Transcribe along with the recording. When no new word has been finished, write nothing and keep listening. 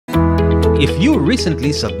If you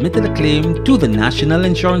recently submitted a claim to the National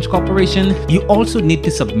Insurance Corporation, you also need to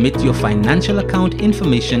submit your financial account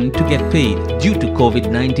information to get paid. Due to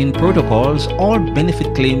COVID-19 protocols, all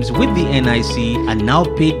benefit claims with the NIC are now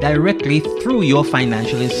paid directly through your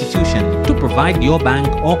financial institution. To provide your bank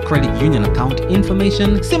or credit union account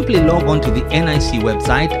information, simply log on to the NIC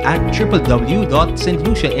website at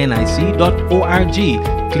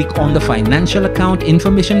www.stlucianic.org. Click on the Financial Account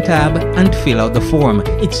Information tab and fill out the form.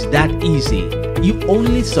 It's that easy. You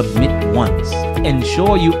only submit once.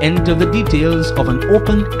 Ensure you enter the details of an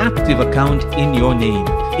open, active account in your name.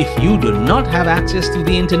 If you do not have access to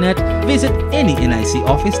the internet, visit any NIC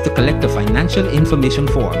office to collect a financial information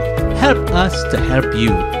form. Help us to help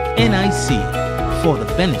you. NIC, for the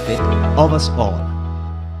benefit of us all.